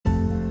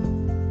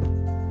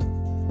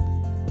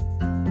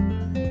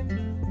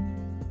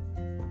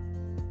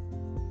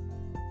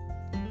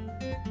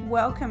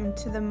welcome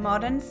to the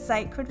Modern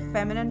Sacred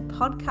Feminine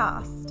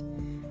podcast,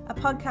 a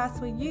podcast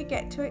where you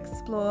get to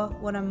explore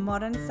what a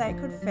modern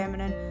sacred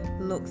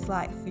feminine looks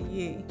like for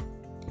you.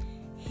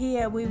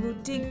 Here we will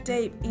dig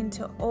deep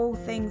into all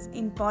things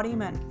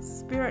embodiment,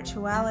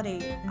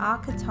 spirituality,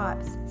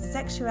 archetypes,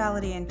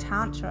 sexuality and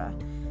tantra,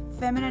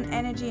 feminine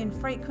energy and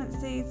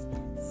frequencies,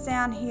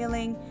 sound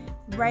healing,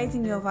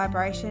 raising your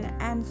vibration,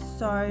 and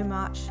so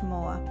much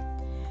more.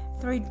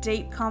 Through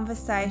deep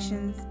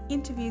conversations,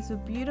 interviews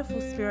with beautiful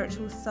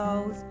spiritual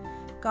souls,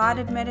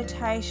 guided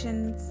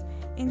meditations,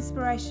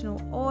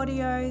 inspirational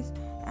audios,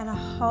 and a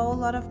whole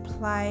lot of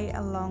play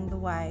along the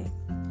way.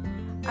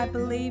 I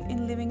believe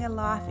in living a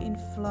life in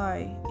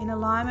flow, in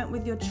alignment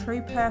with your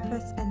true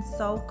purpose and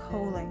soul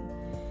calling,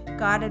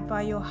 guided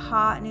by your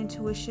heart and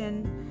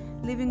intuition,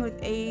 living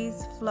with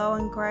ease, flow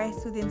and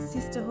grace within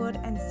sisterhood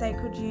and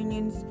sacred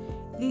unions.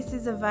 This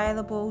is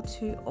available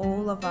to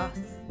all of us.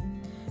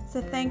 So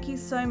thank you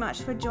so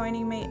much for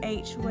joining me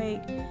each week.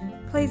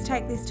 Please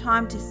take this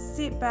time to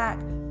sit back,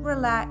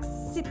 relax,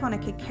 sip on a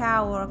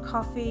cacao or a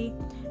coffee,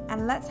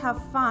 and let's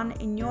have fun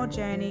in your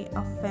journey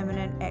of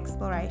feminine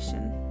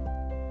exploration.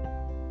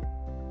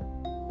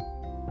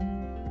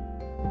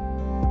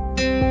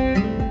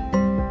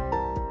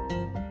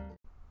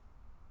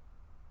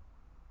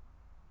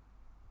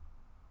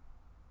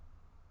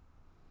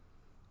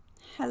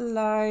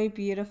 Hello,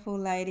 beautiful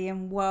lady,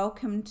 and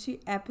welcome to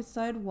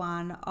episode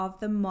 1 of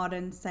the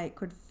Modern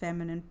Sacred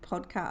Feminine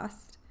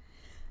podcast.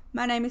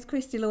 My name is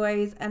Christy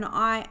Louise, and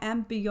I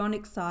am beyond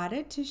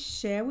excited to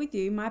share with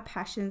you my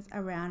passions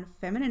around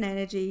feminine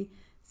energy,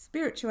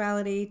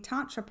 spirituality,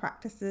 tantra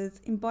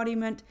practices,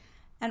 embodiment,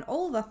 and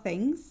all the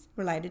things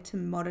related to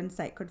modern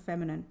sacred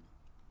feminine.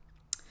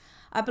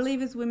 I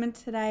believe as women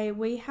today,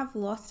 we have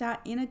lost our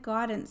inner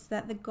guidance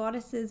that the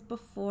goddesses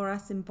before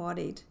us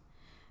embodied.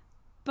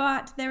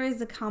 But there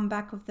is a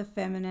comeback of the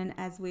feminine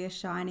as we are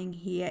shining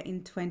here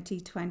in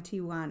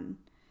 2021.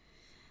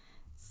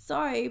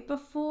 So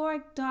before I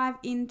dive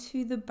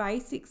into the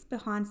basics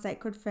behind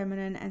sacred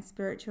feminine and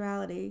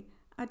spirituality,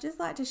 I'd just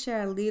like to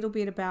share a little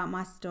bit about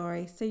my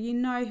story so you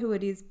know who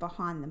it is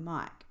behind the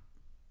mic.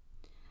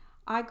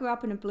 I grew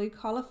up in a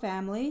blue-collar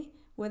family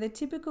where the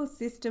typical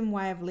system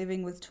way of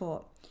living was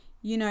taught.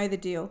 You know the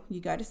deal.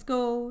 You go to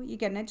school, you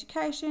get an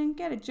education,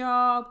 get a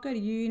job, go to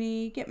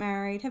uni, get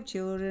married, have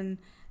children,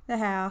 the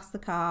house, the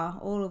car,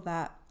 all of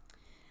that.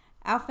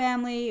 Our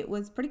family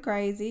was pretty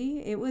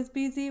crazy. It was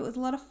busy. It was a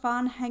lot of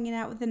fun hanging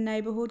out with the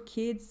neighborhood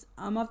kids.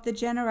 I'm of the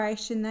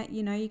generation that,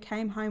 you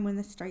came home when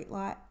the street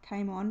light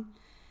came on.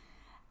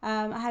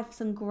 I have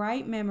some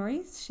great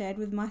memories shared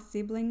with my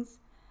siblings,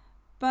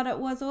 but it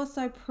was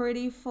also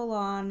pretty full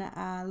on,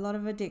 a lot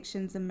of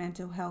addictions and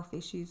mental health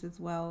issues as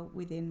well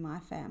within my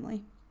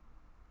family.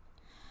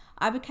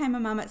 I became a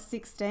mum at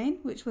 16,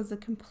 which was a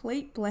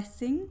complete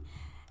blessing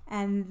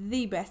and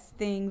the best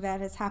thing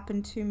that has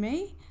happened to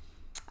me.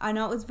 I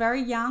know it was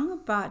very young,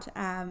 but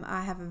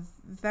I have a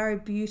very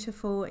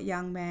beautiful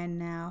young man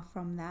now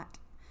from that.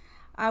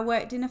 I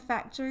worked in a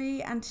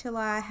factory until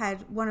I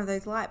had one of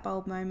those light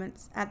bulb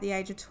moments at the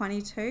age of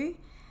 22,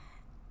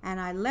 and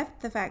I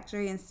left the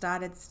factory and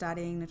started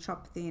studying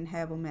naturopathy and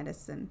herbal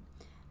medicine.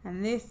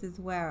 And this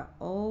is where it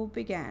all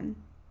began.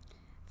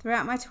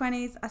 Throughout my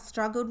 20s, I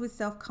struggled with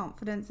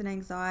self-confidence and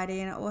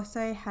anxiety, and I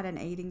also had an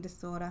eating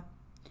disorder.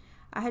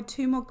 I had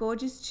 2 more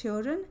gorgeous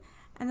children,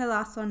 and the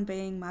last one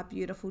being my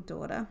beautiful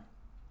daughter.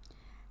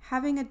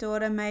 Having a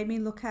daughter made me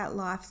look at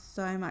life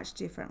so much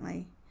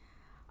differently.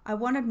 I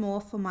wanted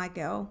more for my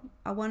girl.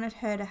 I wanted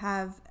her to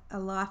have a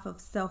life of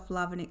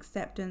self-love and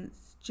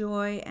acceptance,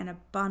 joy and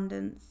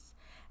abundance,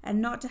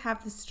 and not to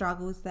have the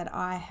struggles that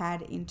I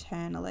had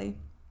internally.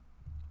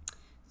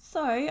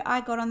 So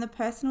I got on the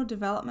personal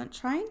development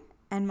train,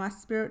 and my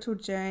spiritual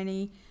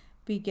journey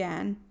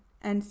began,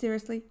 and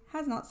seriously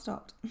has not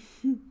stopped.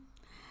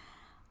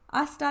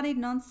 I studied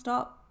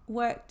non-stop,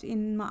 worked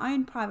in my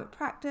own private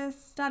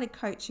practice, started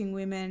coaching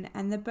women,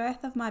 and the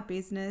birth of my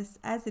business,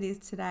 as it is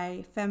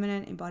today,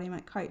 Feminine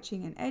Embodiment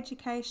Coaching and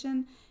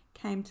Education,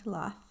 came to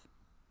life.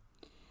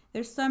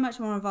 There's so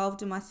much more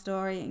involved in my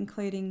story,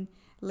 including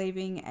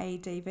leaving a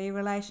DV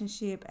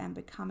relationship and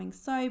becoming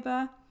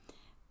sober,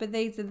 but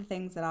these are the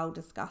things that I'll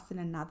discuss in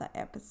another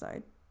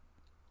episode.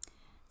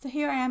 So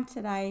here I am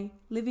today,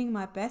 living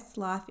my best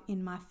life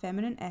in my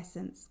feminine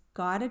essence,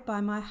 guided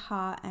by my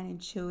heart and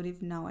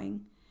intuitive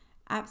knowing.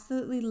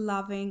 Absolutely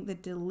loving the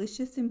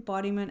delicious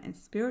embodiment and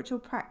spiritual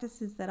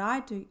practices that I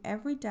do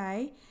every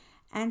day,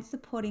 and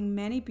supporting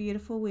many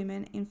beautiful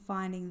women in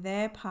finding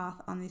their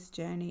path on this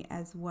journey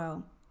as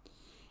well.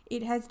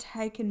 It has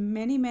taken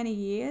many, many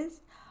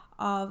years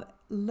of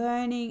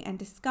learning and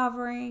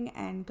discovering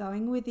and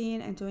going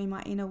within and doing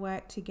my inner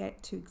work to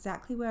get to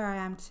exactly where I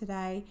am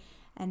today.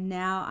 And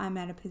now I'm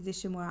at a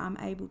position where I'm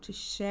able to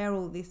share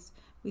all this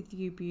with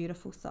you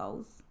beautiful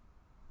souls.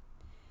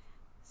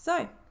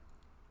 So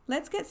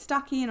let's get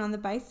stuck in on the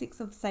basics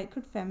of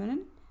sacred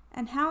feminine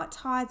and how it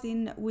ties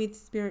in with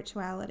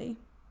spirituality.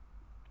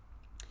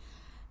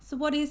 So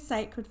what is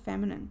sacred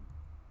feminine?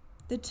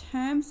 The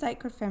term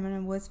sacred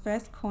feminine was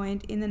first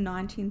coined in the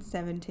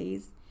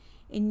 1970s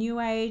in New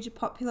Age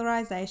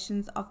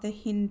popularizations of the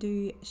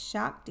Hindu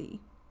Shakti.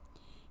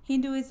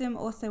 Hinduism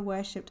also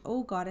worshipped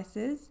all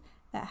goddesses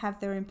that have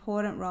their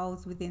important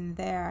roles within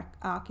their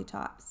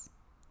archetypes.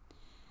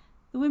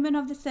 The women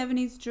of the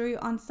 70s drew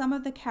on some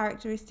of the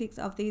characteristics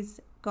of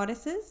these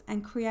goddesses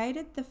and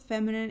created the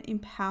feminine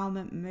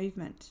empowerment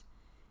movement.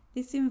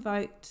 This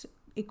invoked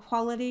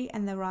equality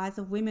and the rise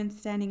of women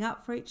standing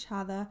up for each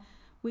other,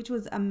 which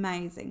was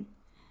amazing.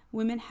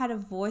 Women had a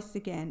voice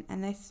again,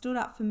 and they stood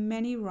up for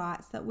many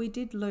rights that we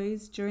did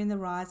lose during the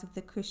rise of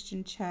the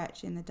Christian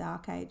church in the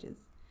Dark Ages.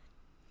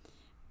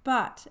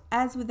 But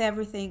as with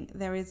everything,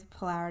 there is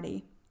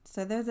polarity.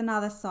 So there's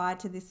another side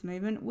to this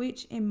movement,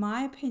 which in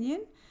my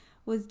opinion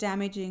was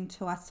damaging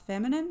to us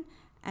feminine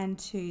and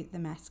to the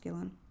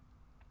masculine.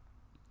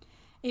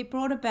 It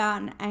brought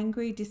about an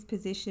angry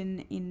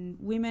disposition in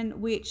women,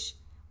 which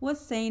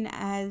was seen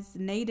as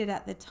needed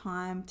at the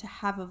time to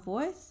have a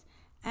voice,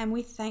 and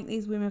we thank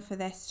these women for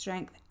their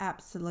strength,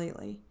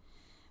 absolutely.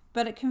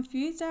 But it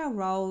confused our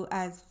role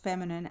as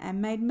feminine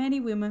and made many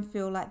women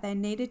feel like they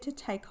needed to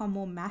take on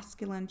more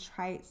masculine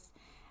traits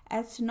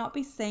as to not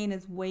be seen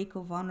as weak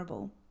or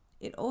vulnerable.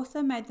 It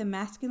also made the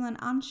masculine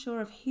unsure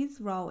of his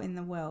role in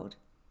the world.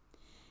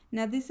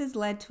 Now, this has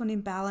led to an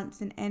imbalance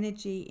in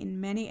energy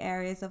in many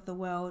areas of the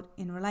world,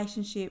 in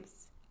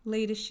relationships,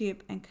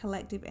 leadership, and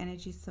collective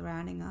energy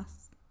surrounding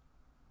us.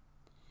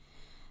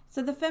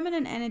 So the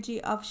feminine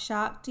energy of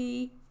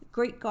Shakti,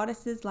 Greek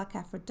goddesses like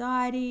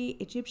Aphrodite,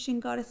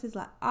 Egyptian goddesses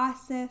like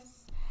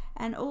Isis,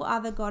 and all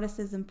other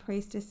goddesses and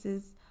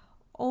priestesses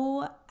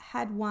all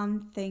had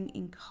one thing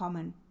in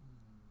common.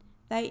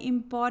 They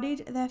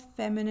embodied their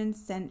feminine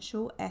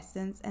sensual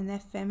essence and their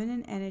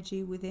feminine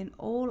energy within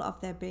all of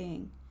their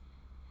being.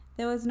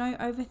 There was no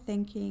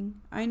overthinking,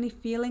 only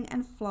feeling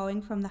and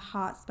flowing from the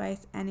heart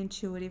space and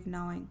intuitive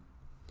knowing.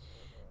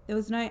 There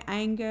was no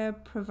anger,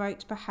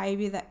 provoked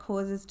behavior that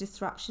causes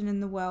disruption in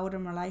the world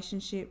and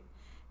relationship.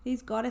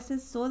 These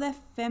goddesses saw their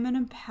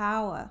feminine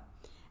power,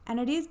 and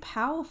it is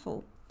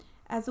powerful,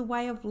 as a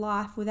way of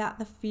life without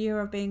the fear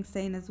of being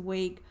seen as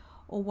weak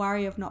or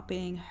worry of not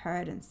being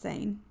heard and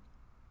seen.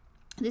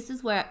 This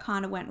is where it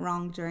kind of went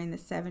wrong during the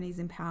 70s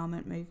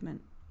empowerment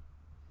movement.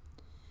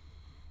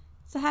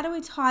 So how do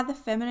we tie the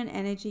feminine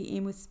energy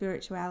in with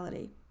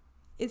spirituality?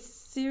 It's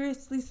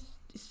seriously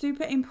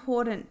super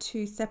important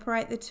to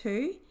separate the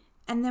two,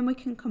 and then we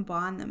can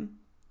combine them.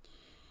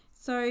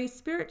 So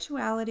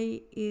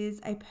spirituality is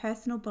a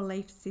personal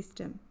belief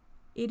system.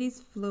 It is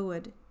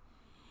fluid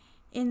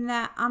in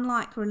that,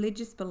 unlike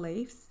religious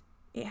beliefs,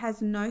 it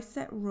has no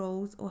set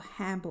rules or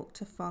handbook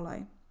to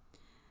follow.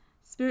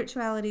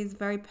 Spirituality is a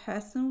very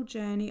personal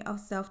journey of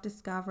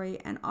self-discovery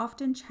and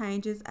often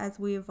changes as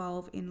we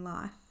evolve in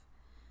life.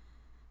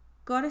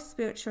 Goddess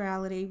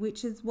spirituality,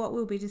 which is what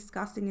we'll be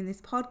discussing in this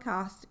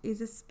podcast,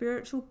 is a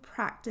spiritual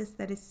practice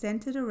that is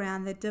centered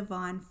around the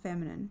divine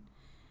feminine.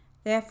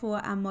 Therefore,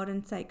 our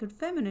modern sacred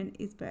feminine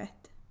is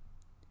birthed.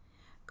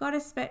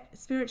 Goddess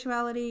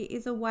spirituality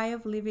is a way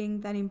of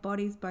living that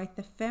embodies both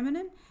the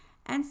feminine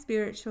and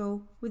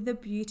spiritual with the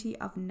beauty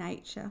of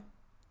nature.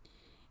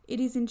 It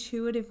is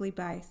intuitively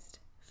based,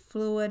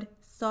 fluid,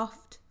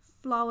 soft,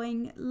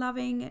 flowing,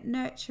 loving,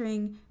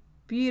 nurturing,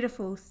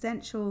 beautiful,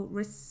 sensual,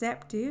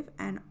 receptive,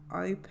 and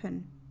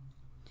open,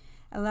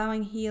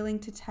 allowing healing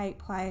to take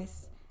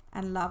place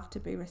and love to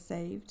be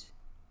received.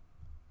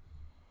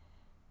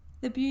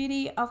 The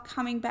beauty of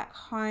coming back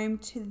home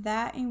to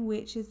that in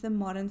which is the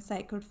modern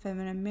sacred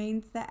feminine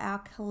means that our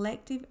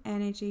collective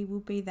energy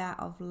will be that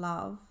of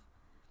love.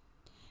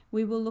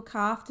 We will look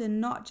after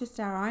not just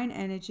our own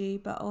energy,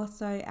 but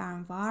also our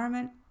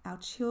environment, our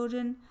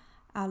children,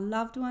 our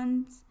loved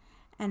ones,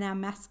 and our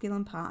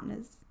masculine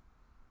partners.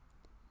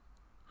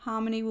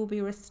 Harmony will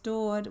be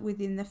restored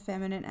within the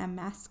feminine and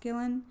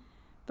masculine,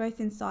 both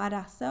inside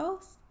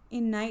ourselves,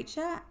 in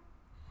nature,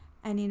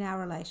 and in our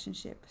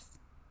relationships.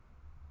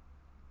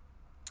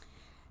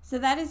 So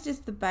that is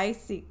just the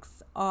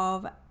basics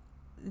of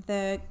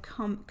the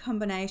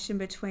combination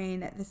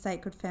between the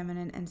sacred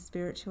feminine and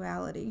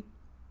spirituality.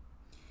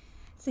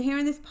 So here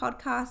in this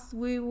podcast,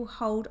 we will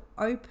hold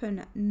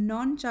open,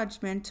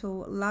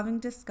 non-judgmental, loving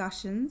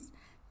discussions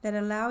that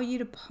allow you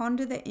to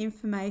ponder the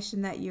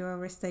information that you are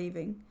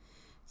receiving,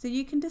 so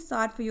you can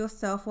decide for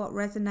yourself what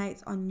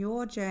resonates on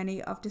your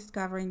journey of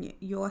discovering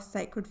your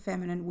sacred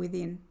feminine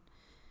within.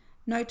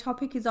 No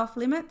topic is off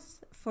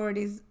limits, for it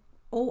is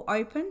all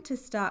open to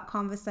start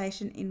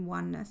conversation in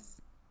oneness.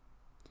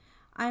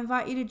 I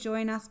invite you to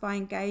join us by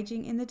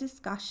engaging in the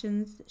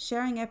discussions,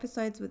 sharing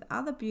episodes with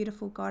other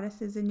beautiful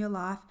goddesses in your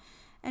life,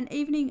 and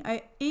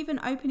even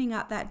opening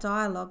up that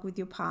dialogue with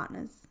your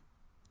partners.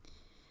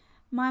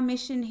 My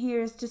mission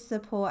here is to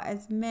support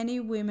as many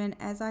women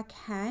as I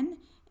can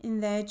in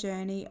their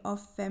journey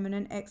of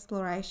feminine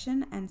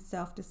exploration and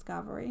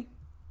self-discovery.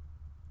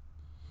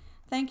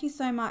 Thank you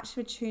so much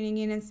for tuning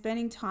in and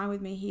spending time with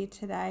me here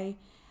today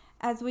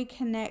as we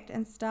connect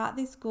and start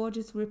this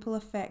gorgeous ripple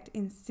effect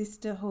in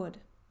sisterhood.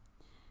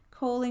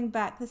 calling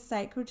back the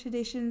sacred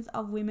traditions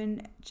of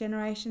women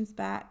generations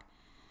back,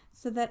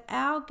 so that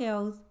our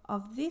girls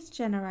of this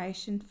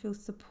generation feel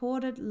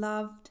supported,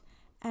 loved,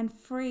 and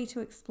free to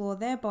explore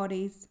their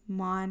bodies,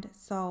 mind,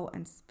 soul,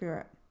 and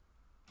spirit.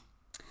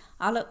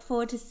 I look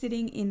forward to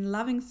sitting in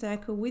loving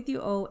circle with you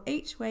all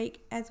each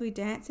week as we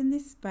dance in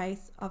this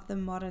space of the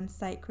modern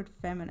sacred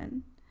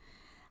feminine.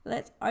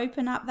 Let's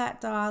open up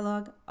that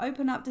dialogue,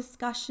 open up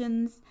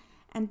discussions,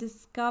 and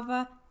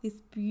discover this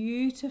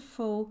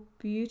beautiful,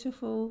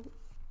 beautiful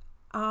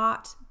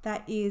art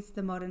that is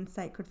the modern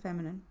sacred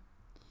feminine.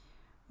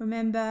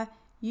 Remember,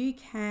 you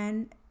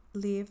can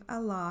live a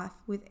life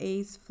with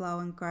ease, flow,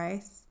 and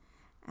grace,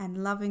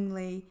 and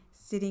lovingly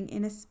sitting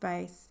in a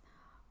space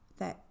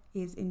that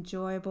is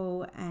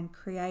enjoyable and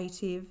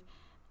creative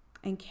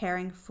and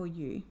caring for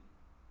you.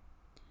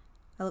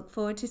 I look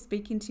forward to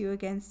speaking to you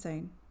again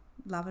soon.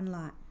 Love and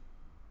light.